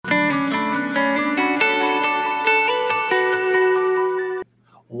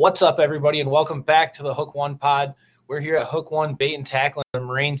What's up, everybody, and welcome back to the Hook One Pod. We're here at Hook One Bait and Tackling in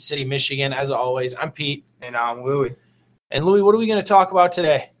Marine City, Michigan. As always, I'm Pete. And I'm Louie. And Louie, what are we going to talk about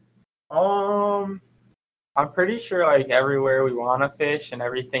today? I'm pretty sure like everywhere we want to fish and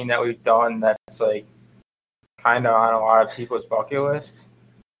everything that we've done that's like kind of on a lot of people's bucket list.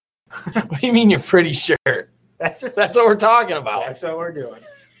 What do you mean you're pretty sure? That's what we're talking about. That's what we're doing.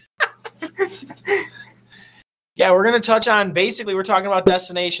 Yeah, we're going to touch on, basically, we're talking about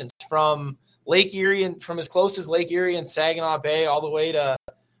destinations from Lake Erie and from as close as Lake Erie and Saginaw Bay all the way to,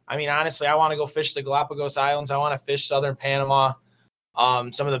 I mean, honestly, I want to go fish the Galapagos Islands. I want to fish southern Panama,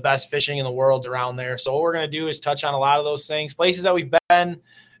 some of the best fishing in the world around there. So what we're going to do is touch on a lot of those things, places that we've been,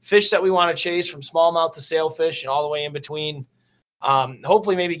 fish that we want to chase from smallmouth to sailfish and all the way in between.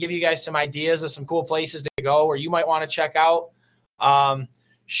 Hopefully maybe give you guys some ideas of some cool places to go or you might want to check out.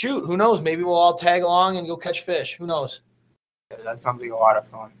 Shoot, who knows? Maybe we'll all tag along and go catch fish. Who knows? Yeah, that sounds like a lot of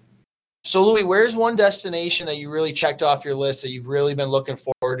fun. So, Louie, where's one destination that you really checked off your list that you've really been looking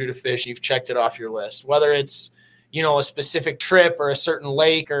forward to fish? You've checked it off your list, whether it's, you know, a specific trip or a certain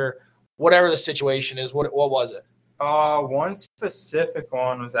lake or whatever the situation is. What was it? One specific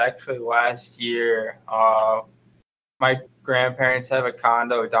one was actually last year. My grandparents have a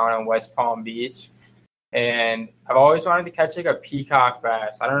condo down in West Palm Beach. And I've always wanted to catch like a peacock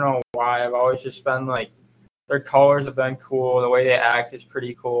bass. I don't know why. I've always just been like, their colors have been cool. The way they act is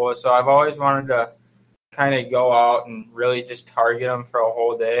pretty cool. So I've always wanted to kind of go out and really just target them for a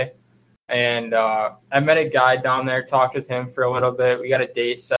whole day. And I met a guy down there, talked with him for a little bit. We got a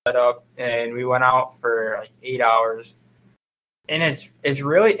date set up and we went out for like 8 hours. And it's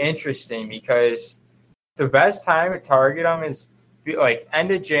really interesting because the best time to target them is like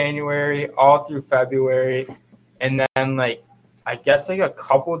end of January all through February, and then like I guess like a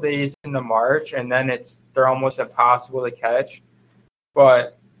couple days into March, and then they're almost impossible to catch.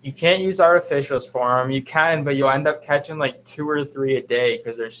 But you can't use artificials for them. You can, but you'll end up catching like 2 or 3 a day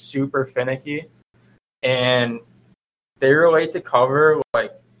because they're super finicky, and they relate to cover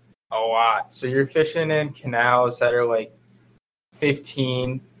like a lot. So you're fishing in canals that are like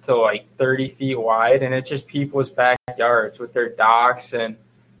 15 to like 30 feet wide, and it's just people's backyards with their docks, and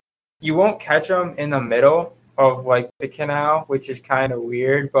you won't catch them in the middle of like the canal, which is kind of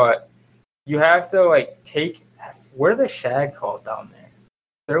weird, but you have to like what are the shad called down there?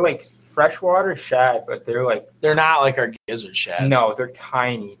 They're like freshwater shad, but they're not like our gizzard shad. No, they're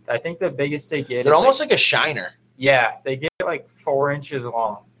tiny. I think the biggest they get they're almost like a shiner. Yeah, they get like 4 inches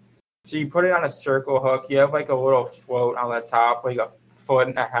long. So you put it on a circle hook. You have like a little float on the top, like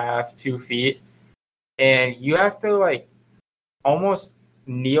 1.5 feet, 2 feet. And you have to like almost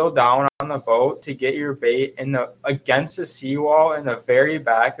kneel down on the boat to get your bait against the seawall in the very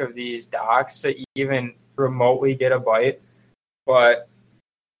back of these docks to even remotely get a bite. But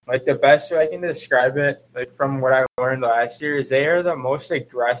like the best way I can describe it, like from what I learned last year, is they are the most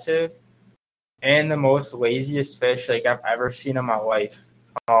aggressive and the most laziest fish like I've ever seen in my life.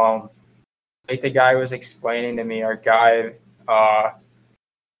 Like the guy was explaining to me, our guide, I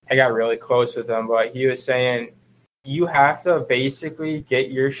got really close with him, but he was saying you have to basically get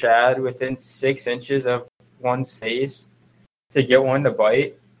your shad within 6 inches of one's face to get one to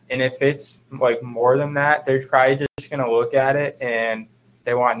bite. And if it's like more than that, they're probably just going to look at it and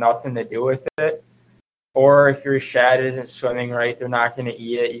they want nothing to do with it. Or if your shad isn't swimming right, they're not going to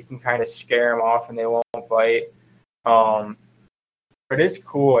eat it. You can kind of scare them off and they won't bite. But it's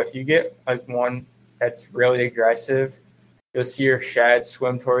cool. If you get like one that's really aggressive, you'll see your shad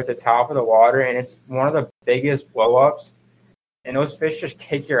swim towards the top of the water, and it's one of the biggest blow-ups. And those fish just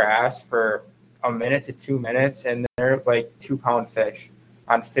kick your ass for a minute to 2 minutes, and they're like 2-pound fish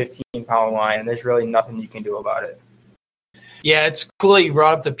on 15-pound line, and there's really nothing you can do about it. Yeah, it's cool that you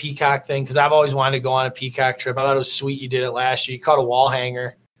brought up the peacock thing because I've always wanted to go on a peacock trip. I thought it was sweet you did it last year. You caught a wall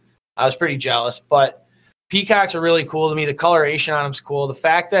hanger. I was pretty jealous, but peacocks are really cool to me. The coloration on them is cool. The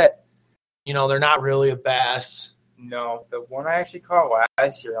fact that, you know, they're not really a bass. No, the one I actually caught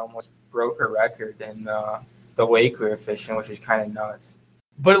last year almost broke a record in the lake we were fishing, which is kind of nuts.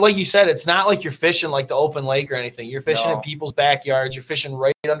 But like you said, it's not like you're fishing like the open lake or anything. You're fishing in people's backyards. You're fishing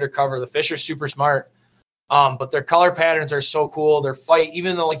right under cover. The fish are super smart. But their color patterns are so cool. Their fight,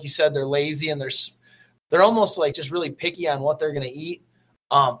 even though, like you said, they're lazy and they're almost like just really picky on what they're going to eat.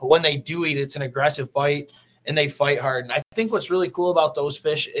 But when they do eat, it's an aggressive bite and they fight hard. And I think what's really cool about those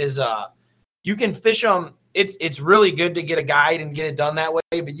fish is you can fish them. It's really good to get a guide and get it done that way,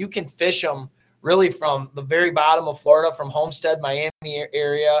 but you can fish them really from the very bottom of Florida, from Homestead, Miami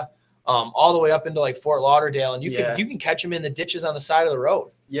area, all the way up into like Fort Lauderdale, and you can catch them in the ditches on the side of the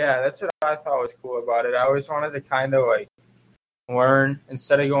road. Yeah, that's what I thought was cool about it. I always wanted to kind of like learn,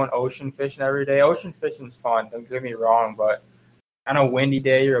 instead of going ocean fishing every day. Ocean fishing's fun, don't get me wrong, but on a windy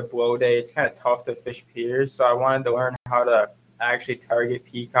day or a blow day, it's kind of tough to fish piers. So I wanted to learn how to actually target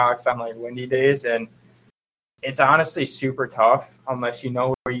peacocks on like windy days, and it's honestly super tough unless you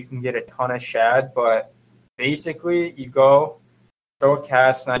know where you can get a ton of shad. But basically, you go throw a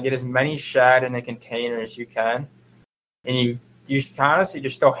cast and I get as many shad in a container as you can, and you honestly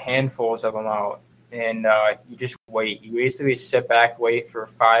just throw handfuls of them out, and you just wait. You basically sit back, wait for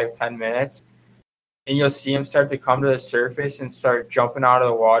 5-10 minutes, and you'll see them start to come to the surface and start jumping out of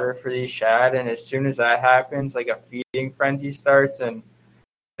the water for these shad. And as soon as that happens, like a feeding frenzy starts, and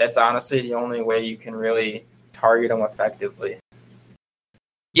that's honestly the only way you can really target them effectively.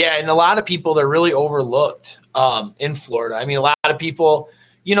 Yeah, and a lot of people, they're really overlooked in Florida. I mean, a lot of people,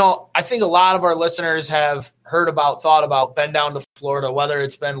 I think a lot of our listeners have thought about been down to Florida, whether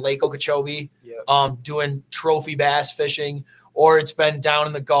it's been Lake Okeechobee, doing trophy bass fishing, or it's been down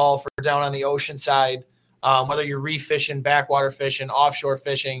in the Gulf or down on the ocean side, whether you're reef fishing, backwater fishing, offshore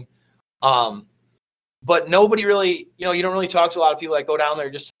fishing. But nobody really, you don't really talk to a lot of people that go down there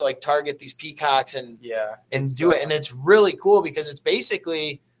just to like target these peacocks and do it. And it's really cool because it's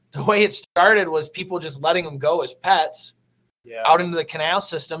basically the way it started was people just letting them go as pets out into the canal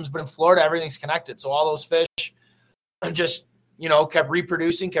systems. But in Florida, everything's connected. So all those fish just, kept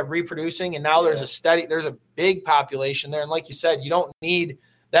reproducing. And now there's a big population there. And like you said,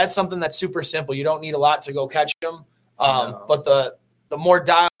 that's something that's super simple. You don't need a lot to go catch them. But the more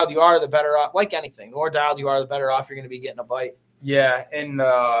dialed you are, the better off. Like anything, the more dialed you are, the better off you're going to be getting a bite. Yeah, and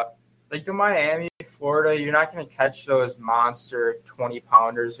like the Miami, Florida, you're not going to catch those monster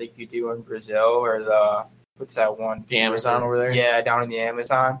 20-pounders like you do in Brazil or what's that one? The Amazon over there? Yeah, down in the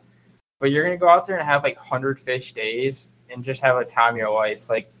Amazon. But you're going to go out there and have like 100 fish days and just have a time of your life.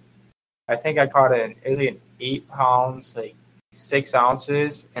 Like, I think I caught it was like an 8 pounds, like 6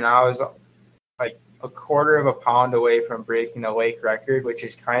 ounces, and I was like a quarter of a pound away from breaking the lake record, which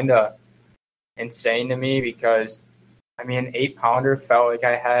is kind of insane to me because, I mean, an 8-pounder felt like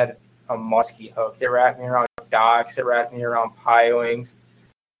I had a musky hook. It wrapped me around docks. It wrapped me around pilings.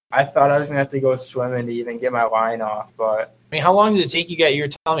 I thought I was going to have to go swimming to even get my line off. But I mean, how long did it take you guys? You were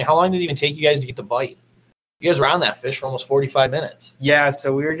telling me, how long did it even take you guys to get the bite? You guys were on that fish for almost 45 minutes. Yeah,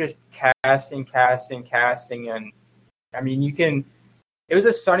 so we were just casting. And, I mean, it was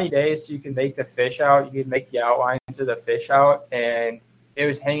a sunny day, so you can make the fish out. You could make the outlines of the fish out. And it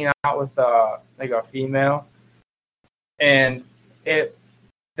was hanging out with like a female. And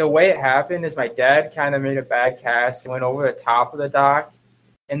the way it happened is my dad kind of made a bad cast and went over the top of the dock,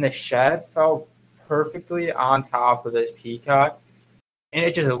 and the shad fell perfectly on top of this peacock, and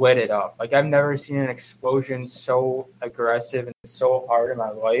it just lit it up. Like, I've never seen an explosion so aggressive and so hard in my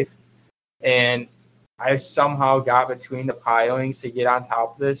life. And I somehow got between the pilings to get on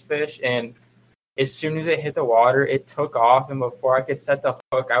top of this fish, and as soon as it hit the water, it took off, and before I could set the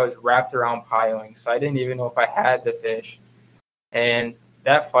hook, I was wrapped around pilings, so I didn't even know if I had the fish. And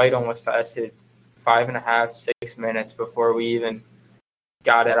that fight almost lasted 5.5, 6 minutes before we even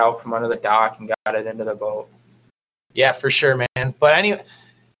got it out from under the dock and got it into the boat. Yeah, for sure, man. But anyway,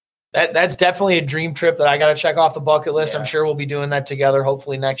 that's definitely a dream trip that I got to check off the bucket list. Yeah. I'm sure we'll be doing that together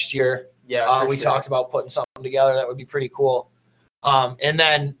hopefully next year. Yeah, we talked about putting something together that would be pretty cool. And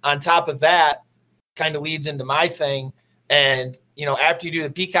then on top of that, kind of leads into my thing. And, after you do the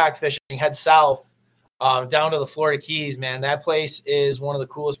peacock fishing, head south down to the Florida Keys, man. That place is one of the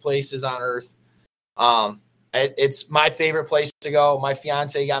coolest places on earth. It's my favorite place to go. My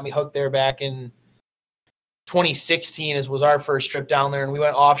fiance got me hooked there back in 2016 was our first trip down there, and we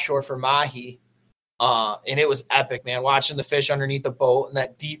went offshore for mahi. And it was epic, man, watching the fish underneath the boat in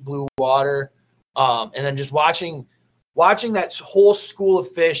that deep blue water. And then just watching that whole school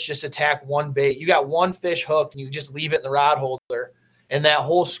of fish just attack one bait. You got one fish hooked and you just leave it in the rod holder, and that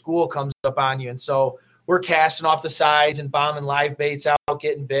whole school comes up on you. And so we're casting off the sides and bombing live baits out,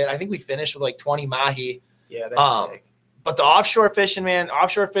 getting bit. I think we finished with like 20 mahi. Yeah, that's sick. But the offshore fishing, man,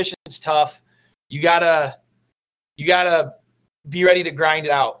 is tough. You gotta be ready to grind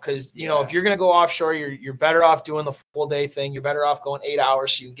it out because, if you're going to go offshore, you're better off doing the full day thing. You're better off going 8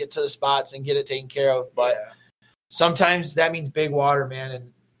 hours so you can get to the spots and get it taken care of. But sometimes that means big water,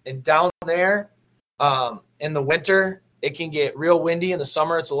 man. And down there in the winter, it can get real windy. In the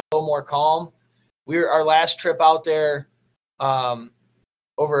summer, it's a little more calm. Our last trip out there over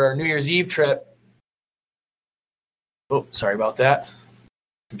our New Year's Eve trip. Oh, sorry about that.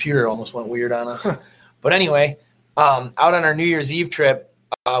 Computer almost went weird on us. But anyway, out on our New Year's Eve trip,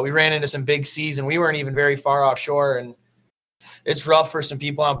 we ran into some big seas, and we weren't even very far offshore. And it's rough for some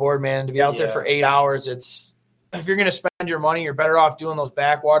people on board, man. To be out there for 8 hours, it's if you're going to spend your money, you're better off doing those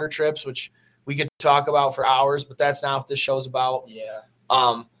backwater trips, which we could talk about for hours, but that's not what this show's about. Yeah.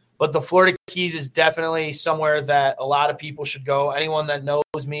 But the Florida Keys is definitely somewhere that a lot of people should go. Anyone that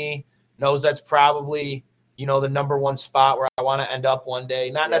knows me knows that's probably, the number one spot where I want to end up one day.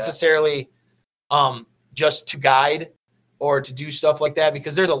 Not necessarily just to guide or to do stuff like that,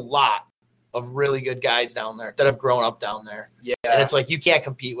 because there's a lot of really good guides down there that have grown up down there. Yeah. And it's like you can't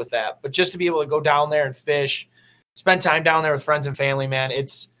compete with that. But just to be able to go down there and fish, spend time down there with friends and family, man,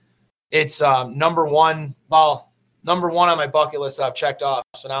 it's number one on my bucket list that I've checked off.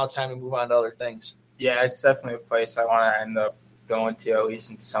 So now it's time to move on to other things. Yeah, it's definitely a place I want to end up going to at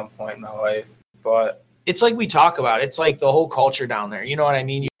least at some point in my life. But it's like we talk about. It's like the whole culture down there. You know what I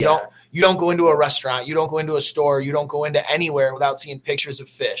mean? You don't go into a restaurant. You don't go into a store. You don't go into anywhere without seeing pictures of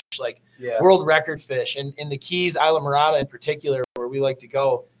fish, like world record fish. And in the Keys, Isla Morada in particular, where we like to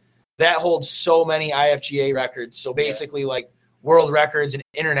go, that holds so many IFGA records. So basically like world records and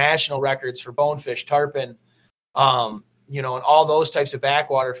international records for bonefish, tarpon, and all those types of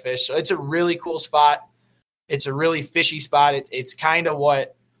backwater fish. So it's a really cool spot. It's a really fishy spot. It's kind of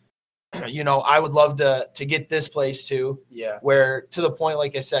what, I would love to get this place to. Yeah. Where to the point,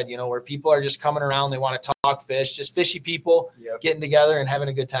 like I said, where people are just coming around, they want to talk fish, just fishy people getting together and having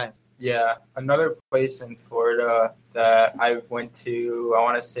a good time. Yeah. Another place in Florida that I went to, I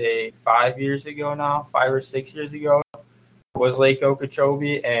want to say 5 years ago now, 5 or 6 years ago, was Lake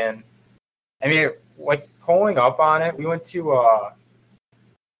Okeechobee. And I mean, like pulling up on it, we went to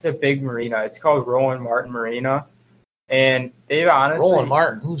it's a big marina. It's called Roland Martin Marina. And they've honestly... Roland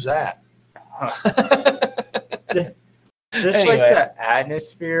Martin, who's that? Just anyway. Like the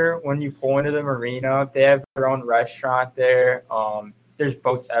atmosphere when you pull into the marina, they have their own restaurant there. There's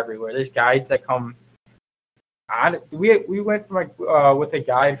boats everywhere. There's guides that come on. We went from with a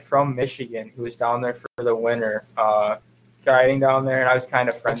guide from Michigan who was down there for the winter, guiding down there, and I was kind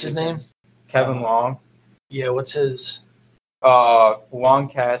of friends. What's his name? Kevin Long. Yeah, what's his?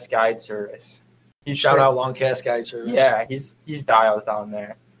 Longcast Guide Service. Shout out Longcast Guide Service. Yeah, he's dialed down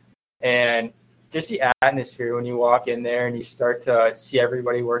there. And just the atmosphere when you walk in there and you start to see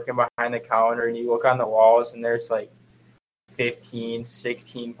everybody working behind the counter and you look on the walls and there's like 15,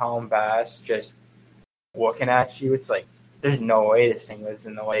 16-pound bass just looking at you. It's like there's no way this thing lives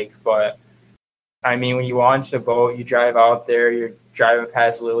in the lake. But, I mean, when you launch the boat, you drive out there, you're driving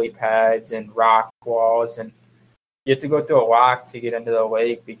past lily pads and rock walls, and you have to go through a lock to get into the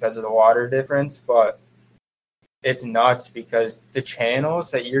lake because of the water difference. But it's nuts because the channels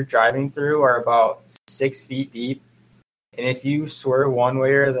that you're driving through are about 6 feet deep. And if you swerve one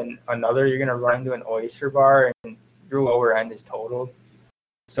way or then another, you're going to run into an oyster bar and your lower end is totaled.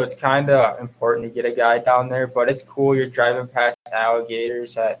 So it's kind of important to get a guide down there. But it's cool. You're driving past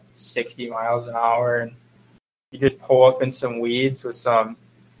alligators at 60 miles an hour and you just pull up in some weeds with some...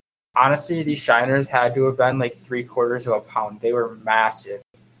 Honestly, these shiners had to have been like 3/4 of a pound. They were massive.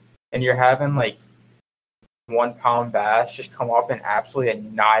 And you're having like 1 pound bass just come up and absolutely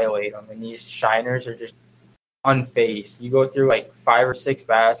annihilate them. And these shiners are just unfazed. You go through like 5 or 6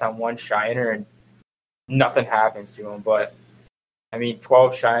 bass on one shiner and nothing happens to them. But I mean,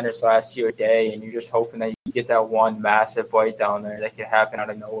 12 shiners lasts you a day, and you're just hoping that you get that one massive bite down there that could happen out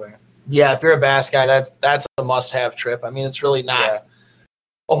of nowhere. Yeah, if you're a bass guy, that's a must-have trip. I mean, it's really not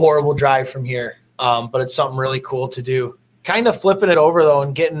a horrible drive from here, but it's something really cool to do. Kind of flipping it over, though,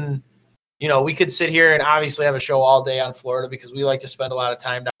 and getting, we could sit here and obviously have a show all day on Florida because we like to spend a lot of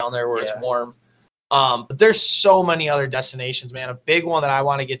time down there where it's warm. But there's so many other destinations, man. A big one that I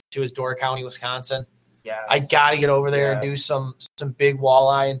want to get to is Door County, Wisconsin. Yeah, I got to get over there and do some big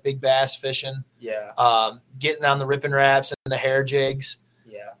walleye and big bass fishing. Yeah. Getting on the ripping wraps and the hair jigs.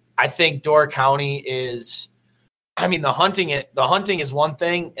 Yeah. I think Door County is, I mean, the hunting is one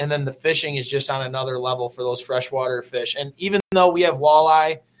thing, and then the fishing is just on another level for those freshwater fish. And even though we have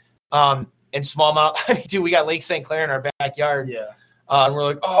walleye and smallmouth, I mean, dude, we got Lake St. Clair in our backyard. Yeah. And we're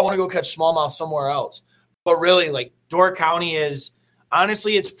like, oh, I want to go catch smallmouth somewhere else. But really, like, Door County is,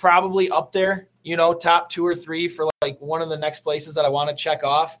 honestly, it's probably up there, top 2 or 3 for like one of the next places that I want to check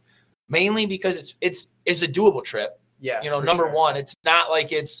off, mainly because it's a doable trip. Yeah. Number one, it's not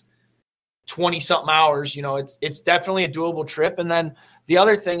like it's 20 something hours, it's definitely a doable trip. And then the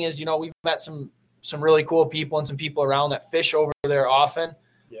other thing is, we've met some really cool people and some people around that fish over there often.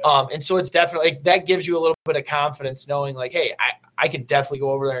 Yeah. And so it's definitely, that gives you a little bit of confidence knowing like, hey, I can definitely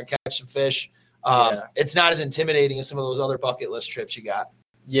go over there and catch some fish. It's not as intimidating as some of those other bucket list trips you got.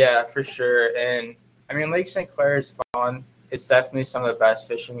 Yeah, for sure. And I mean, Lake St. Clair is fun. It's definitely some of the best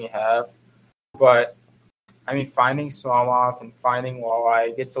fishing we have. But I mean, finding smallmouth and finding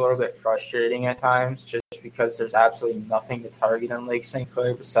walleye gets a little bit frustrating at times just because there's absolutely nothing to target on Lake St.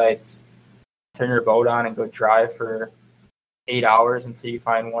 Clair besides turn your boat on and go drive for 8 hours until you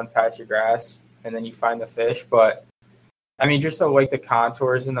find one patch of grass and then you find the fish. But I mean, just the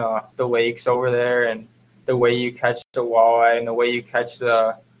contours and the lakes over there and the way you catch the walleye and the way you catch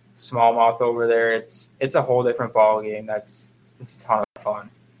the smallmouth over there, it's a whole different ball game. It's a ton of fun.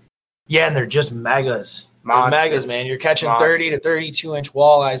 Yeah, and they're just megas. Monsters. Megas, man. You're catching 30 to 32 inch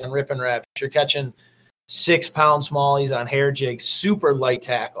walleyes on Rip and Reps. You're catching 6 pound smallies on hair jigs, super light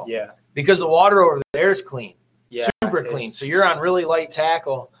tackle. Yeah. Because the water over there is clean. Yeah. Super clean. So you're on really light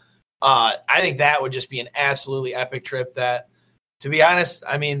tackle. I think that would just be an absolutely epic trip that, to be honest,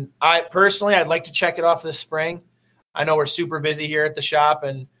 I mean, I'd like to check it off this spring. I know we're super busy here at the shop,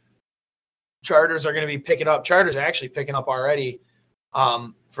 and charters are going to be picking up. Charters are actually picking up already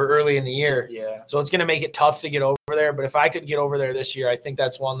for early in the year. Yeah. So it's going to make it tough to get over there. But if I could get over there this year, I think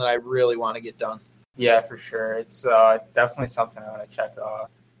that's one that I really want to get done. Yeah, for sure. It's definitely something I want to check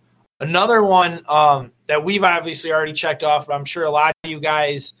off. Another one that we've obviously already checked off, but I'm sure a lot of you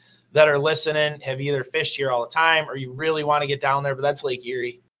guys that are listening have either fished here all the time or you really want to get down there, but that's Lake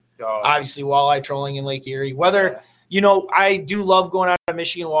Erie. Obviously, walleye trolling in Lake Erie. I do love going out of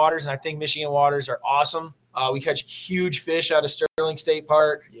Michigan waters, and I think Michigan waters are awesome. We catch huge fish out of Sterling State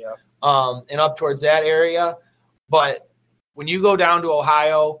Park and up towards that area. But when you go down to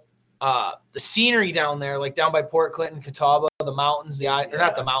Ohio, the scenery down there, like down by Port Clinton, Catawba, the mountains, or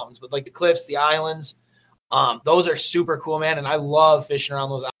not the mountains, but like the cliffs, the islands, those are super cool, man. And I love fishing around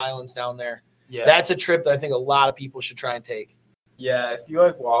those islands down there. Yeah. That's a trip that I think a lot of people should try and take. Yeah, if you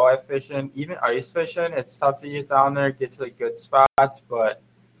like walleye fishing, even ice fishing, it's tough to get down there, get to the good spots, but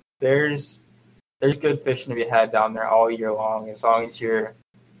there's good fishing to be had down there all year long as you're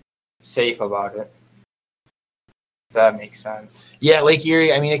safe about it. If that makes sense. Yeah, Lake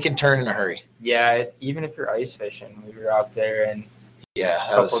Erie, I mean, it can turn in a hurry. Yeah, even if you're ice fishing, we were out there and a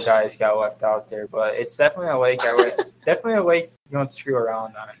couple guys got left out there, but it's definitely a lake. Definitely a lake you don't screw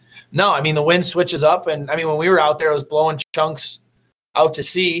around on. No, I mean the wind switches up, and I mean when we were out there, it was blowing chunks out to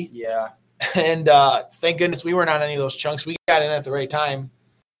sea. Yeah, and thank goodness we weren't on any of those chunks. We got in at the right time.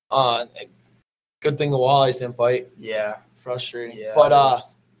 Good thing the walleyes didn't bite. Yeah, frustrating. Yeah, but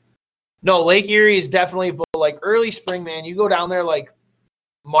no, Lake Erie is definitely like early spring, man. You go down there like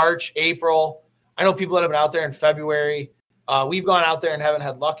March, April. I know people that have been out there in February. We've gone out there and haven't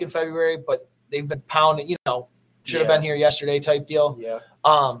had luck in February, but they've been pounding, should have been here yesterday type deal. Yeah.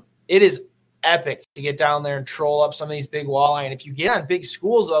 It is epic to get down there and troll up some of these big walleye. And if you get on big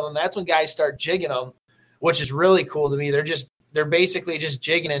schools of them, that's when guys start jigging them, which is really cool to me. They're basically just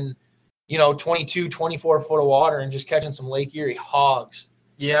jigging in, 22, 24 foot of water and just catching some Lake Erie hogs.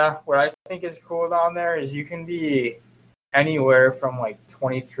 Yeah. What I think is cool down there is you can be anywhere from like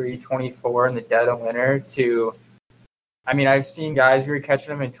 23, 24 in the dead of winter to, I mean, I've seen guys, we were catching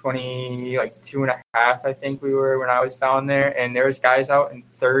them in 2.5, I think we were when I was down there, and there was guys out in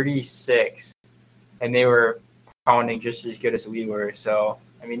 36, and they were pounding just as good as we were. So,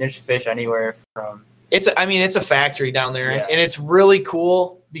 I mean, there's fish anywhere from. It's a factory down there, and it's really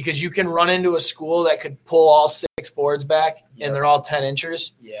cool because you can run into a school that could pull all 6 boards back, and they're all 10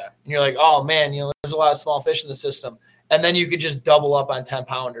 inchers. Yeah. And you're like, oh, man, there's a lot of small fish in the system. And then you could just double up on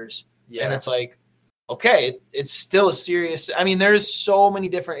 10-pounders. Yeah. And it's like, okay, it's still a serious – I mean, there's so many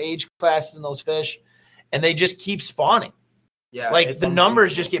different age classes in those fish, and they just keep spawning. Yeah. Like the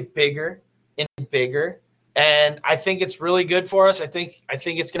numbers just get bigger and bigger, and I think it's really good for us. I think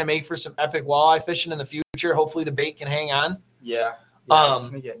it's going to make for some epic walleye fishing in the future. Hopefully the bait can hang on. Yeah. It's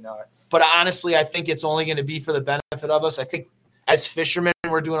going to get nuts. But honestly, I think it's only going to be for the benefit of us. I think as fishermen,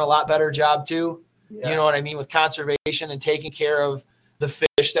 we're doing a lot better job too. Yeah. You know what I mean? With conservation and taking care of the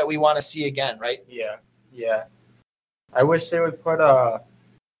fish that we want to see again, right? Yeah, yeah. I wish they would put not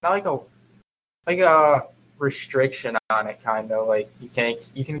like a restriction on it, kind of like you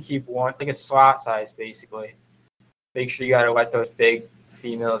can keep one, like a slot size basically. Make sure you got to let those big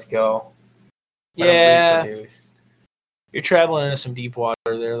females go. Yeah. You're traveling into some deep water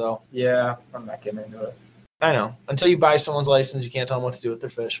there, though. Yeah, I'm not getting into it. I know. Until you buy someone's license, you can't tell them what to do with their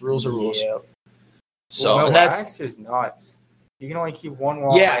fish. Rules are rules. Yeah. So Mille Lacs is nuts. You can only keep one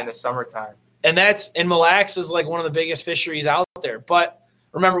walleye in the summertime. And Mille Lacs is like one of the biggest fisheries out there. But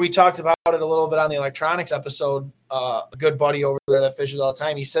remember, we talked about it a little bit on the electronics episode. A good buddy over there that fishes all the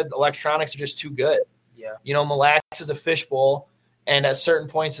time, he said electronics are just too good. Yeah. Mille Lacs is a fishbowl, and at certain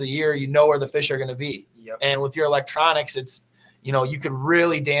points of the year, you know where the fish are going to be. Yep. And with your electronics, it's, you could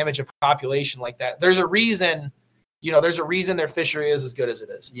really damage a population like that. There's a reason their fishery is as good as it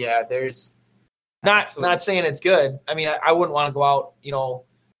is. Yeah, there's not saying it's good. I mean, I wouldn't want to go out,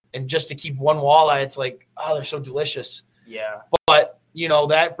 And just to keep one walleye, it's like, oh, they're so delicious. Yeah. But,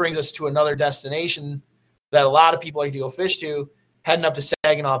 that brings us to another destination that a lot of people like to go fish to, heading up to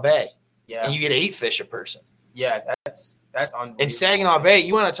Saginaw Bay. Yeah. And you get 8 fish a person. Yeah, that's unbelievable. In Saginaw Bay,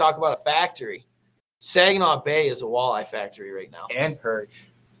 you want to talk about a factory. Saginaw Bay is a walleye factory right now. And perch.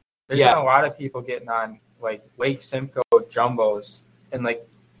 There's been a lot of people getting on, like, Lake Simcoe jumbos and, like,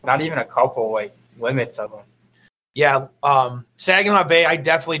 not even a couple, like, limits of them. Yeah, Saginaw Bay, I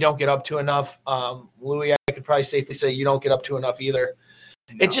definitely don't get up to enough. Louis, I could probably safely say you don't get up to enough either.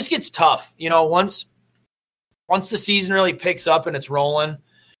 No. It just gets tough. Once the season really picks up and it's rolling,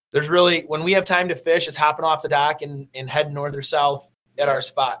 there's really, when we have time to fish, it's hopping off the dock and heading north or south at our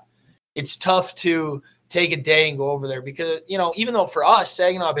spot. It's tough to take a day and go over there because, even though for us,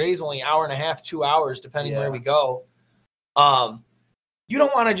 Saginaw Bay is only an hour and a half, 2 hours, depending where we go. You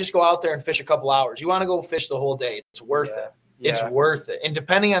don't want to just go out there and fish a couple hours. You want to go fish the whole day. It's worth it. Yeah. It's worth it. And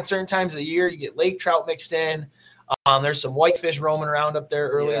depending on certain times of the year, you get lake trout mixed in. There's some whitefish roaming around up there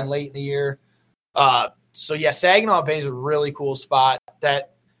early and late in the year. Saginaw Bay is a really cool spot.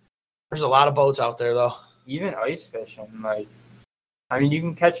 There's a lot of boats out there, though. Even ice fishing. You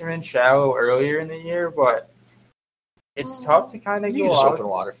can catch them in shallow earlier in the year, but it's tough to kind of go just out. Open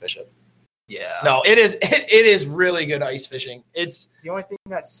water fish it. Yeah. No, it is really good ice fishing. It's the only thing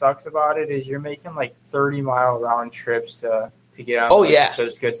that sucks about it is you're making like 30-mile round trips to get on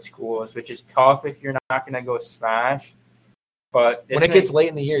those good schools, which is tough if you're not going to go smash. But when it gets late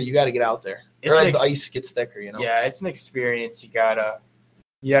in the year, you got to get out there. Or as the ice gets thicker, Yeah, it's an experience you gotta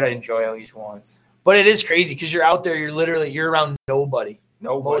enjoy at least once. But it is crazy because you're out there, you're around nobody.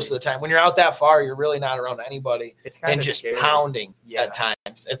 Most of the time. When you're out that far, you're really not around anybody. It's kind of just scary. Pounding at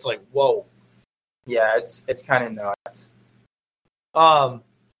times. It's like, whoa. Yeah, it's kind of nuts. And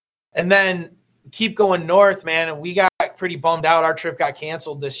then keep going north, man. And we got pretty bummed out. Our trip got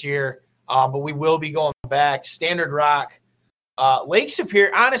canceled this year, but we will be going back. Standard Rock, Lake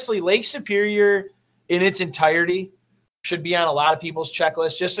Superior. Honestly, Lake Superior in its entirety should be on a lot of people's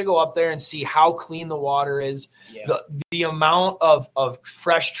checklist just to go up there and see how clean the water is. Yeah. The amount of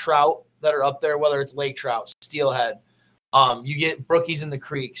fresh trout that are up there, whether it's lake trout, steelhead. You get brookies in the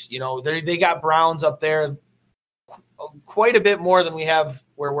creeks. They got browns up there quite a bit more than we have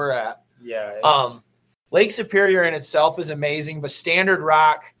where we're at. Yeah. Lake Superior in itself is amazing, but Standard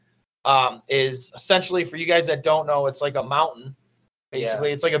Rock is essentially, for you guys that don't know, it's like a mountain.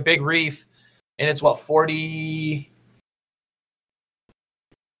 Basically, it's like a big reef, and it's 42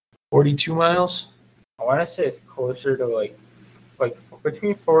 miles? I want to say it's closer to like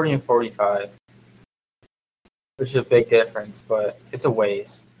between 40 and 45. Which is a big difference, but it's a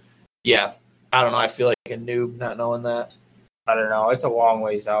ways. Yeah. I don't know. I feel like a noob not knowing that. I don't know. It's a long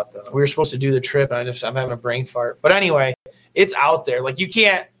ways out, though. We were supposed to do the trip, and I'm having a brain fart. But anyway, it's out there. Like,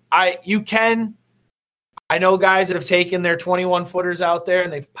 I know guys that have taken their 21-footers out there,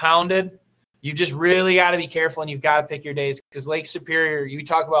 and they've pounded. You just really got to be careful, and you've got to pick your days. Because Lake Superior, you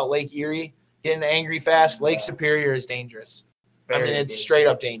talk about Lake Erie getting angry fast. Lake Superior is dangerous. It's dangerous. Straight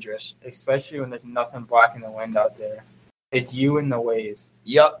up dangerous. Especially when there's nothing blocking the wind out there. It's you and the waves.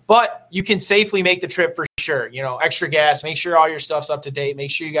 Yep. But you can safely make the trip for sure. Extra gas. Make sure all your stuff's up to date.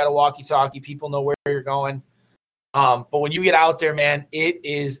 Make sure you got a walkie-talkie. People know where you're going. But when you get out there, man, it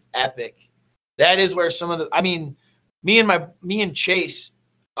is epic. That is where some of the – me and Chase,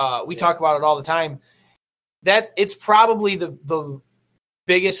 we talk about it all the time. That it's probably the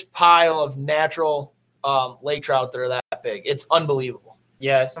biggest pile of natural lake trout that are that big. It's unbelievable.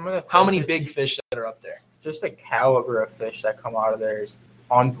 Yeah, some of the how many big fish that are up there. Just the caliber of fish that come out of there is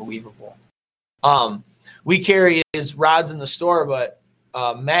unbelievable. We carry his rods in the store, but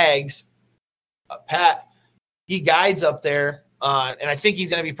Mags, Pat, he guides up there, and I think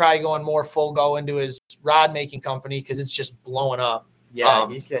he's going to be probably going more full go into his rod making company because it's just blowing up. Yeah,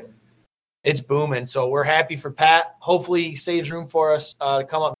 he's getting. It's booming. So we're happy for Pat. Hopefully he saves room for us to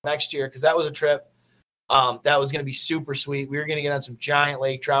come up next year because that was a trip that was going to be super sweet. We were going to get on some giant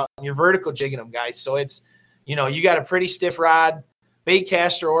lake trout. And you're vertical jigging them, guys. So it's, you got a pretty stiff rod, bait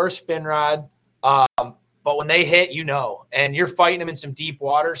caster or a spin rod. But when they hit, and you're fighting them in some deep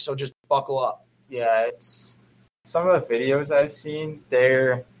water. So just buckle up. Yeah, it's some of the videos I've seen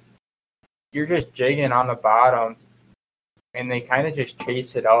you're just jigging on the bottom. And they kind of just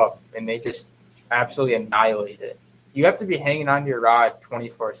chase it up, and they just absolutely annihilate it. You have to be hanging on to your rod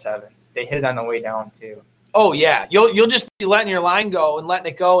 24/7. They hit it on the way down too. Oh yeah, you'll just be letting your line go and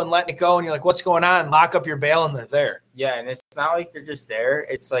letting it go, and you're like, "What's going on?" Lock up your bail, and they're there. Yeah, and it's not like they're just there.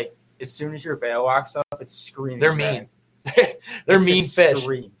 It's like as soon as your bail locks up, it's screaming. They're mean. They're mean fish.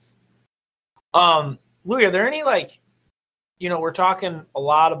 Screams. Louis, are there any we're talking a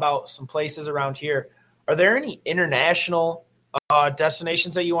lot about some places around here. Are there any international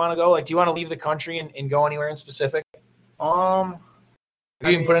destinations that you want to go? Like, do you want to leave the country and go anywhere in specific? Have you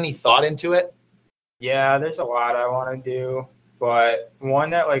even put any thought into it? Yeah, there's a lot I want to do, but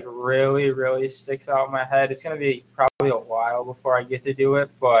one that like really, really sticks out in my head. It's gonna be probably a while before I get to do it,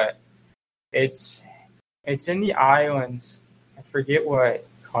 but it's in the islands. I forget what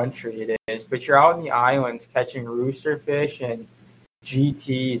country it is, but you're out in the islands catching rooster fish and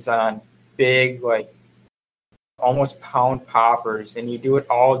GTs on big, like almost pound poppers, and you do it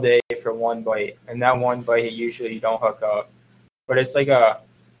all day for one bite. And that one bite, usually you don't hook up, but it's like a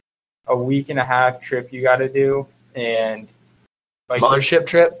week and a half trip you got to do, and like mothership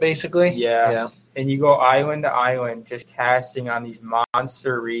trip, basically. Yeah. And you go island to island, just casting on these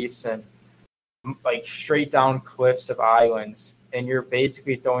monster reefs and like straight down cliffs of islands, and you're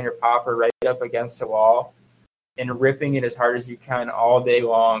basically throwing your popper right up against the wall and ripping it as hard as you can all day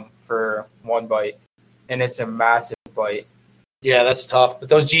long for one bite. And it's a massive bite. Yeah, that's tough. But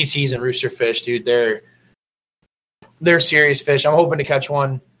those GTs and rooster fish, dude, they're serious fish. I'm hoping to catch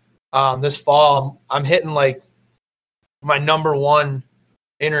one this fall. I'm hitting like my number one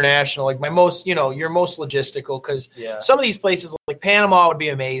international, like my most, your most logistical, because some of these places like Panama would be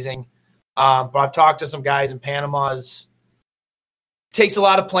amazing. But I've talked to some guys in Panama. Takes a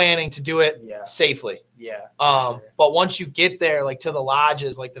lot of planning to do it safely. Yeah. Sure. But once you get there, like to the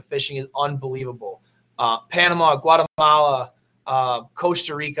lodges, like the fishing is unbelievable. Panama, Guatemala,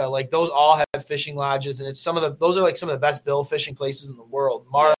 Costa Rica, like those all have fishing lodges, and those are like some of the best bill fishing places in the world.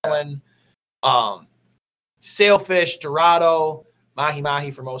 Marlin, sailfish, Dorado, mahi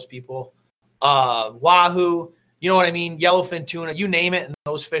for most people, wahoo, you know what I mean? Yellowfin tuna, you name it, and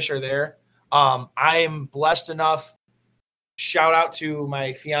those fish are there. I am blessed enough. Shout out to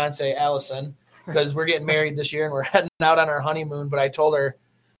my fiance Allison, because we're getting married this year and we're heading out on our honeymoon. But I told her,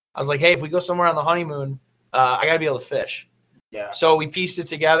 I was like, hey, if we go somewhere on the honeymoon, I got to be able to fish. Yeah. So we pieced it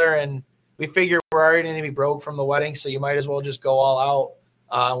together, and we figured we're already going to be broke from the wedding, so you might as well just go all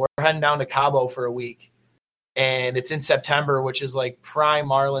out. We're heading down to Cabo for a week, and it's in September, which is like prime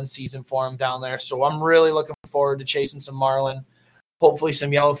marlin season for them down there. So I'm really looking forward to chasing some marlin, hopefully some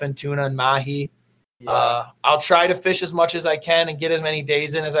yellowfin tuna and mahi. Yeah. I'll try to fish as much as I can and get as many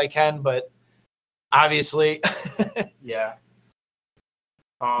days in as I can, but obviously, yeah.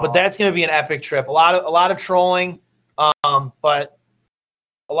 But that's going to be an epic trip. A lot of trolling, but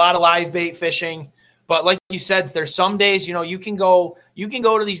a lot of live bait fishing. But like you said, there's some days, you can go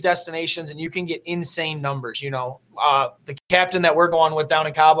to these destinations and you can get insane numbers. The captain that we're going with down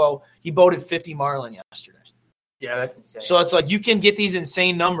in Cabo, he boated 50 marlin yesterday. Yeah, that's insane. So it's like you can get these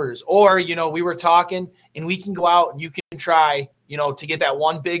insane numbers, or we were talking and we can go out and you can try, to get that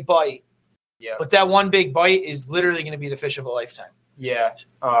one big bite. Yeah. But that one big bite is literally going to be the fish of a lifetime. Yeah.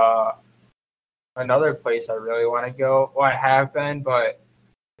 Another place I really want to go, well, I have been, but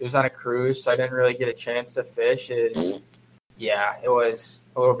it was on a cruise, so I didn't really get a chance to fish. It was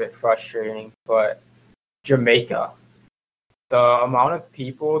a little bit frustrating, but Jamaica. The amount of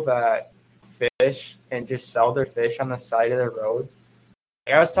people that fish and just sell their fish on the side of the road.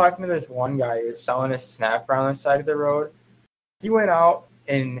 I was talking to this one guy who was selling a snapper on the side of the road. He went out,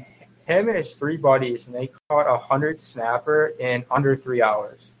 and him and his 3 buddies, and they caught 100 snapper in under 3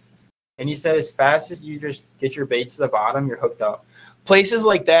 hours. And he said as fast as you just get your bait to the bottom, you're hooked up. Places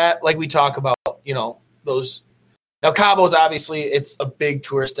like that, like we talk about, those. Now, Cabo's obviously, it's a big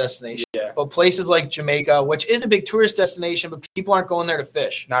tourist destination. Yeah. But places like Jamaica, which is a big tourist destination, but people aren't going there to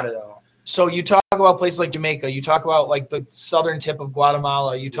fish. Not at all. So you talk about places like Jamaica, you talk about like the southern tip of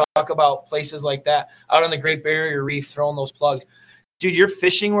Guatemala, you talk about places like that out on the Great Barrier Reef, throwing those plugs. Dude, you're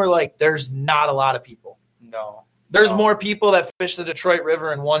fishing where like there's not a lot of people. No. There's more people that fish the Detroit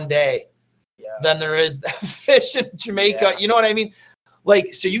River in one day than there is that fish in Jamaica. Yeah. You know what I mean?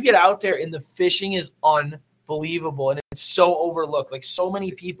 Like, so you get out there and the fishing is unbelievable and it's so overlooked. Like so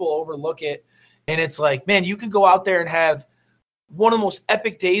many people overlook it. And it's like, man, you could go out there and have one of the most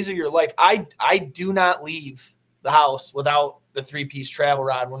epic days of your life. I do not leave the house without the 3-piece travel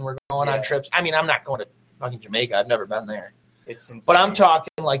rod when we're going on trips. I mean, I'm not going to fucking Jamaica. I've never been there. It's insane. But I'm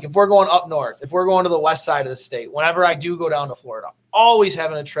talking like if we're going up north, if we're going to the west side of the state, whenever I do go down to Florida, always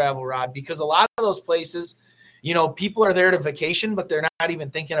having a travel rod, because a lot of those places, people are there to vacation, but they're not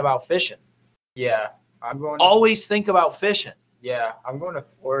even thinking about fishing. Yeah. Always think about fishing. Yeah. I'm going to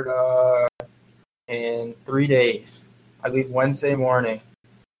Florida in 3 days. I leave Wednesday morning,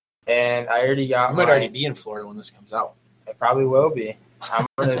 and I already got. You might already be in Florida when this comes out. I probably will be. I'm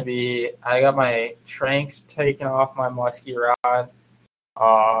gonna be. I got my tranks taken off my musky rod.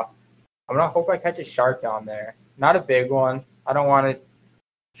 I'm gonna hope I catch a shark down there. Not a big one, I don't want to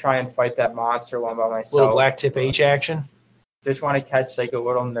try and fight that monster one by myself. Little black tip H action. Just want to catch like a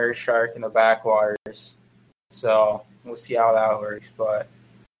little nurse shark in the backwaters. So we'll see how that works, but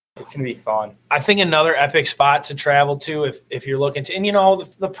it's going to be fun. I think another epic spot to travel to if you're looking to, and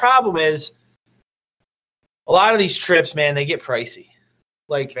the problem is a lot of these trips, man, they get pricey.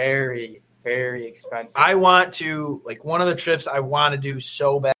 Like Very, very expensive. I want to, like one of the trips I want to do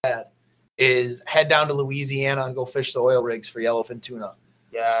so bad is head down to Louisiana and go fish the oil rigs for yellowfin tuna.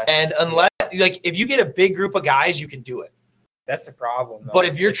 Yeah. And unless, like, if you get a big group of guys, you can do it. That's the problem, though. But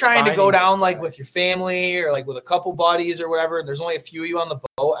if you're It's trying to go finding down those like guys. with your family or like with a couple buddies or whatever, and there's only a few of you on the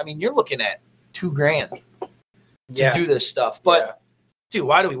boat, I mean, you're looking at $2,000 to do this stuff. But dude,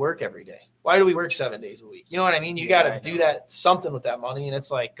 why do we work every day? Why do we work 7 days a week? You know what I mean? You got to do that something with that money. And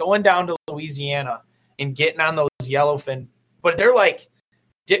it's like going down to Louisiana and getting on those yellowfin. But they're like,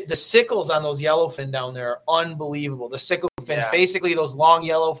 the sickles on those yellowfin down there are unbelievable. The sickle fins, basically those long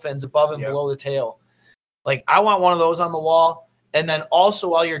yellow fins above and below the tail. Like I want one of those on the wall. And then also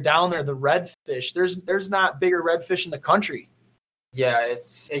while you're down there, the redfish, there's not bigger redfish in the country. Yeah,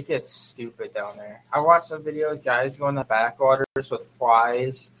 it gets stupid down there. I watched some videos, guys go in the backwaters with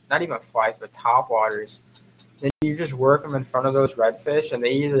flies, not even flies, but topwaters. Then you just work them in front of those redfish, and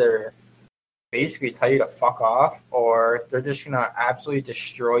they either basically tell you to fuck off, or they're just gonna absolutely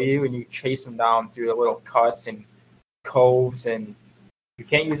destroy you, and you chase them down through the little cuts and coves, and you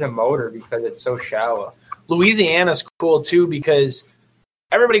can't use a motor because it's so shallow. Louisiana's cool too because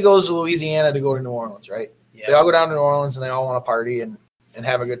everybody goes to Louisiana to go to New Orleans, right? Yeah. They all go down to New Orleans and they all want to party and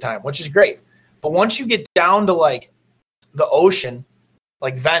have a good time, which is great. But once you get down to like the ocean,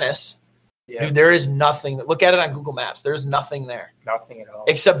 like Venice, dude, there is nothing. Look at it on Google Maps. There's nothing there. Nothing at all.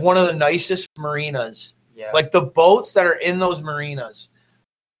 Except one of the nicest marinas. Yeah. Like the boats that are in those marinas.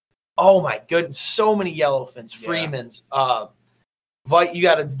 Oh my goodness. So many yellowfins, Freemans. You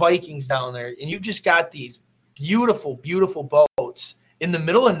got Vikings down there. And you've just got these beautiful, beautiful boats in the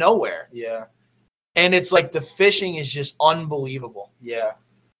middle of nowhere. Yeah. And it's like the fishing is just unbelievable. Yeah.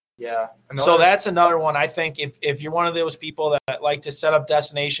 Yeah. So that's another one. I think if you're one of those people that like to set up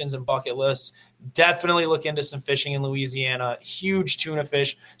destinations and bucket lists, definitely look into some fishing in Louisiana. Huge tuna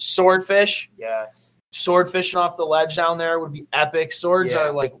fish, swordfish. Yes. Sword fishing off the ledge down there would be epic. Swords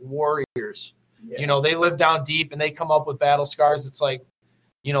are like warriors. Yeah. They live down deep and they come up with battle scars. It's like,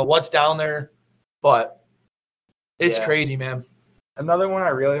 what's down there, but it's crazy, man. Another one I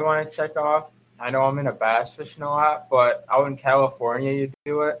really want to check off. I know I'm into bass fishing a lot, but out in California, you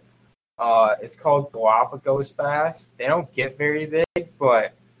do it. It's called Galapagos bass. They don't get very big,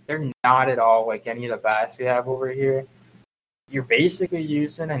 but they're not at all like any of the bass we have over here. You're basically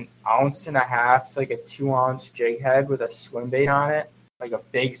using 1.5 ounces to like a 2-ounce jig head with a swim bait on it, like a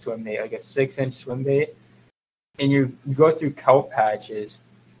big swim bait, like a 6-inch swim bait. And you go through kelp patches,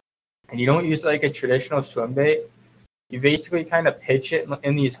 and you don't use like a traditional swim bait. You basically kind of pitch it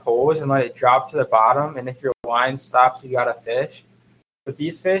in these holes and let it drop to the bottom. And if your line stops, you got a fish. But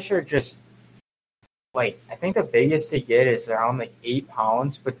these fish are just, like, I think the biggest they get is around, like, 8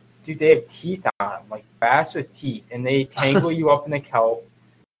 pounds. But, dude, they have teeth on them, like bass with teeth. And they tangle you up in the kelp.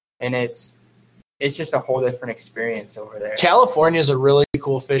 And it's just a whole different experience over there. California is a really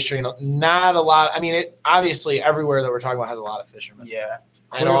cool fishery. Not a lot. I mean, obviously everywhere that we're talking about has a lot of fishermen. Yeah.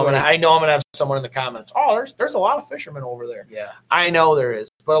 I know I'm gonna have someone in the comments. Oh, there's a lot of fishermen over there. Yeah. I know there is,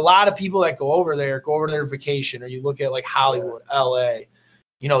 but a lot of people that go over there vacation, or you look at like Hollywood, LA,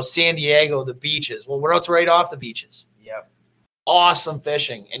 San Diego, the beaches. Well, where else right off the beaches? Yep. Awesome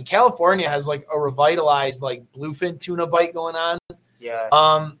fishing. And California has like a revitalized like bluefin tuna bite going on.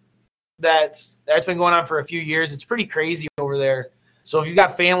 Yeah. That's been going on for a few years. It's pretty crazy over there. So if you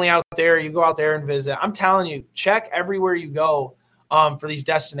got family out there, you go out there and visit. I'm telling you, check everywhere you go for these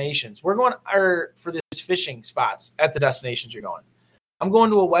destinations. We're going for these fishing spots at the destinations you're going. I'm going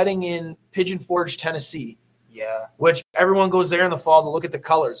to a wedding in Pigeon Forge, Tennessee. Yeah. Which everyone goes there in the fall to look at the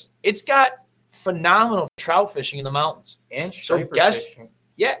colors. It's got phenomenal trout fishing in the mountains. And striper fishing.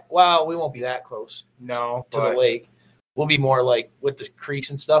 Yeah, well, we won't be that close to the lake. We'll be more like with the creeks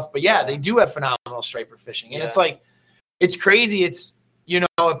and stuff. But yeah, they do have phenomenal striper fishing. And it's like, it's crazy. It's,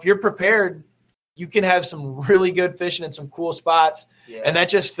 if you're prepared, you can have some really good fishing in some cool spots. Yeah. And that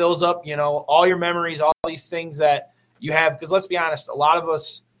just fills up, all your memories, all these things that you have. Because let's be honest, a lot of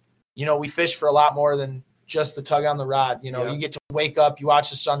us, we fish for a lot more than just the tug on the rod. You get to wake up, you watch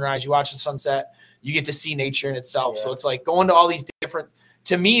the sunrise, you watch the sunset, you get to see nature in itself. Yeah. So it's like going to all these different,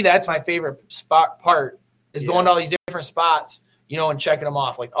 to me, that's my favorite part is going to all these different spots, and checking them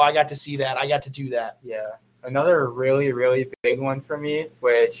off. Like, oh, I got to see that. I got to do that. Yeah. Another really, really big one for me,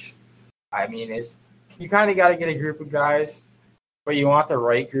 which, I mean, is you kind of got to get a group of guys. but you want the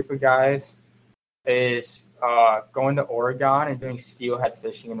right group of guys, is going to Oregon and doing steelhead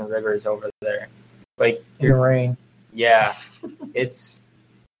fishing in the rivers over there. Like in the rain. Yeah, it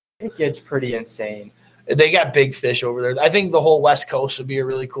gets pretty insane. They got big fish over there. I think the whole West Coast would be a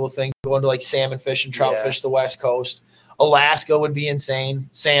really cool thing. Going to like salmon fish and trout fish the West Coast. Alaska would be insane.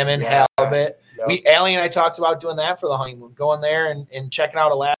 Salmon, halibut. Yep. Allie and I talked about doing that for the honeymoon, going there and checking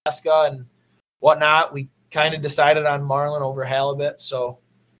out Alaska and whatnot. We kind of decided on marlin over halibut, so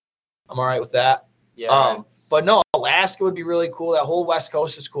I'm all right with that. Yeah, but no, Alaska would be really cool. That whole West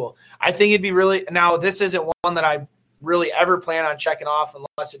Coast is cool. I think it'd be really – now, this isn't one that I really ever plan on checking off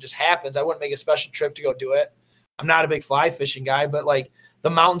unless it just happens. I wouldn't make a special trip to go do it. I'm not a big fly fishing guy, but like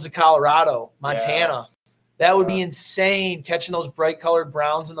the mountains of Colorado, Montana, that would be insane, catching those bright colored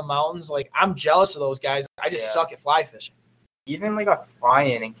browns in the mountains. Like, I'm jealous of those guys. I just suck at fly fishing. Even like a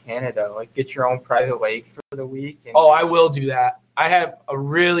fly-in Canada, like get your own private lake for the week. And I will do that. I have a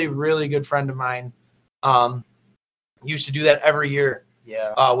really, really good friend of mine used to do that every year.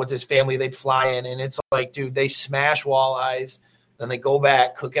 Yeah. With his family, they'd fly in, and it's like, dude, they smash walleyes, then they go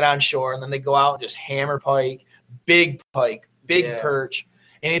back, cook it on shore, and then they go out and just hammer pike, big perch.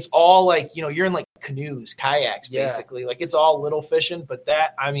 And it's all like, you're in like canoes, kayaks, basically. Like, it's all little fishing, but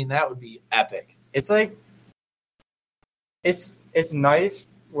that would be epic. It's like, it's nice,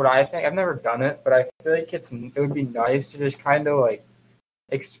 what I think. I've never done it, but I feel like it would be nice to just kind of like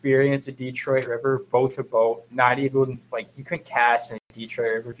experience the Detroit River boat to boat. Not even like you couldn't cast in the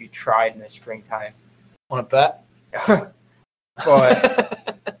Detroit River if you tried in the springtime. Want to bet?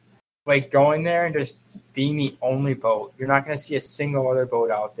 But like going there and just being the only boat, you're not going to see a single other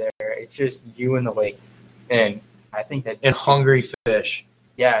boat out there. It's just you and the lake, and I think that hungry fish.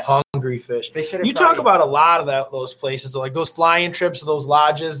 Yes, hungry fish. You talk about a lot of those places, like those flying trips, those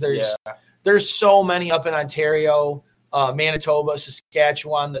lodges. There's so many up in Ontario. Manitoba,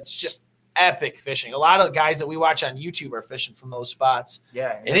 Saskatchewan, that's just epic fishing. A lot of the guys that we watch on YouTube are fishing from those spots.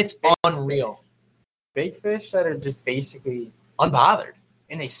 Yeah. And it's unreal. Big fish that are just basically unbothered.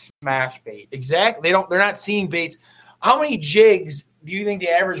 And they smash baits. Exactly. They're not seeing baits. How many jigs do you think the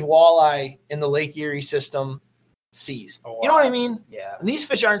average walleye in the Lake Erie system sees? You know what I mean? Yeah. And these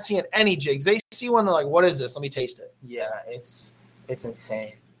fish aren't seeing any jigs. They see one, they're like, what is this? Let me taste it. Yeah, it's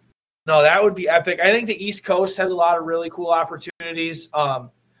insane. No, that would be epic. I think the East Coast has a lot of really cool opportunities.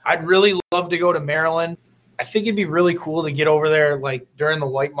 I'd really love to go to Maryland. I think it'd be really cool to get over there like during the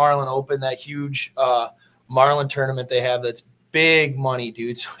White Marlin Open, that huge Marlin tournament they have that's big money,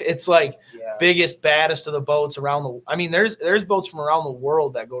 dude. So it's like biggest, baddest of the boats around there's boats from around the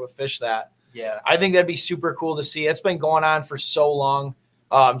world that go to fish that. Yeah. I think that'd be super cool to see. It's been going on for so long.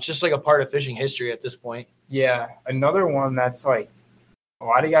 It's just like a part of fishing history at this point. Yeah. Another one that's like a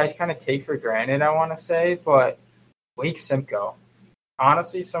lot of guys kind of take for granted, I want to say, but Lake Simcoe.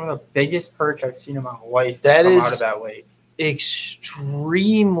 Honestly, some of the biggest perch I've seen in my life come out of that lake.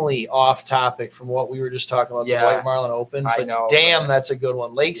 Extremely off topic from what we were just talking about, the White Marlin Open. I know. Damn, that's a good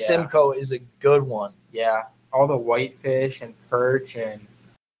one. Lake Simcoe is a good one. Yeah. All the whitefish and perch and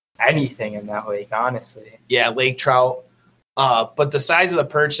anything in that lake, honestly. Yeah, lake trout. But the size of the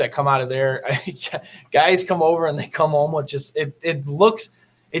perch that come out of there, guys come over and they come home with just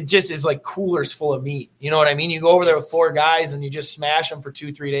it just is like coolers full of meat. You know what I mean? You go over there with 4 guys and you just smash them for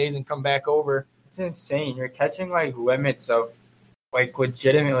 2-3 days and come back over. It's insane. You're catching like limits of like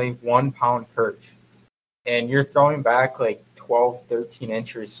legitimately 1 pound perch, and you're throwing back like 12, 13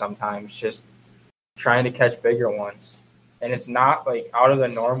 inches sometimes, just trying to catch bigger ones. And it's not like out of the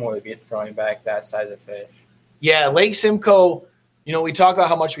normal to be throwing back that size of fish. Yeah, Lake Simcoe, we talk about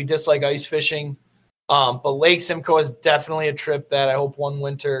how much we dislike ice fishing, but Lake Simcoe is definitely a trip that I hope one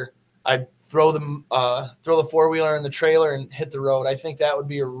winter I'd throw the 4-wheeler in the trailer and hit the road. I think that would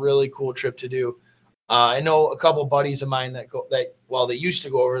be a really cool trip to do. I know a couple buddies of mine that they used to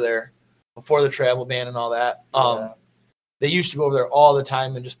go over there before the travel ban and all that. They used to go over there all the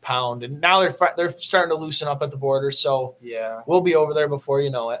time and just pound, and now they're starting to loosen up at the border. So we'll be over there before you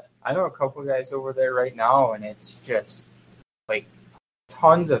know it. I know a couple guys over there right now, and it's just like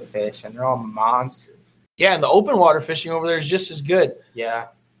tons of fish, and they're all monsters. Yeah, and the open water fishing over there is just as good. Yeah.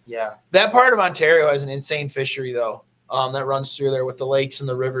 That part of Ontario has an insane fishery, though, that runs through there with the lakes and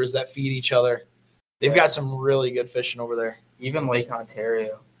the rivers that feed each other. They've got some really good fishing over there. Even Lake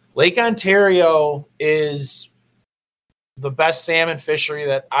Ontario. Lake Ontario is the best salmon fishery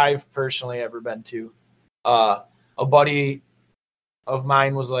that I've personally ever been to. A buddy of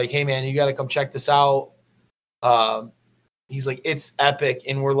mine was like, hey, man, you got to come check this out. He's like, it's epic,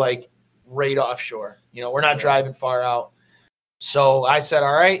 and we're like right offshore. We're not driving far out. So I said,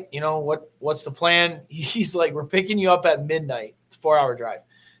 all right, what's the plan? He's like, we're picking you up at midnight. It's a 4-hour drive.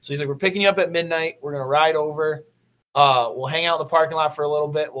 So he's like, we're picking you up at midnight. We're going to ride over. We'll hang out in the parking lot for a little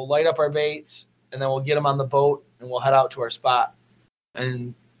bit. We'll light up our baits, and then we'll get them on the boat, and we'll head out to our spot.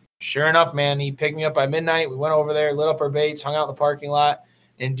 And sure enough, man, he picked me up by midnight. We went over there, lit up our baits, hung out in the parking lot,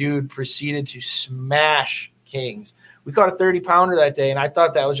 and dude proceeded to smash kings. We caught a 30-pounder that day, and I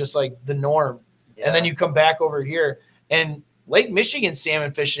thought that was just like the norm. Yeah. And then you come back over here, and Lake Michigan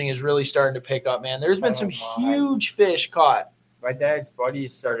salmon fishing is really starting to pick up, man. There's been some huge fish caught. My dad's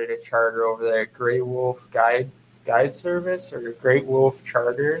buddies started a charter over there, Great Wolf Guide Service or Great Wolf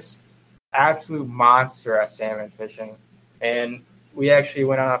Charters. Absolute monster at salmon fishing. And we actually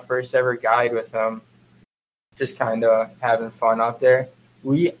went on a first ever guide with them, just kind of having fun out there.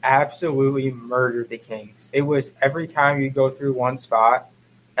 We absolutely murdered the kings. It was every time you go through one spot,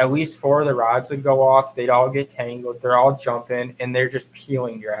 at least 4 of the rods would go off. They'd all get tangled. They're all jumping, and they're just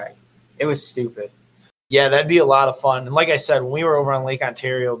peeling drag. It was stupid. Yeah, that'd be a lot of fun. And like I said, when we were over on Lake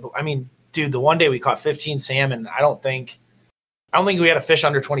Ontario, I mean, dude, the one day we caught 15 salmon. I don't think we had a fish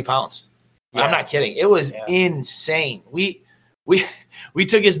under 20 pounds. Yeah. I'm not kidding. It was insane. We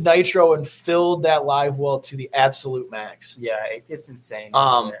took his nitro and filled that live well to the absolute max. Yeah, it gets insane.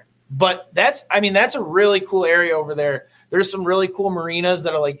 But that's a really cool area over there. There's some really cool marinas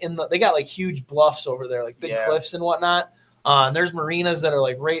that are like they got like huge bluffs over there, like big cliffs and whatnot. And there's marinas that are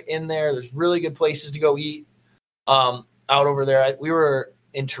like right in there. There's really good places to go eat out over there. We were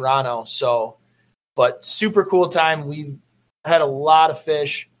in Toronto, but super cool time. We had a lot of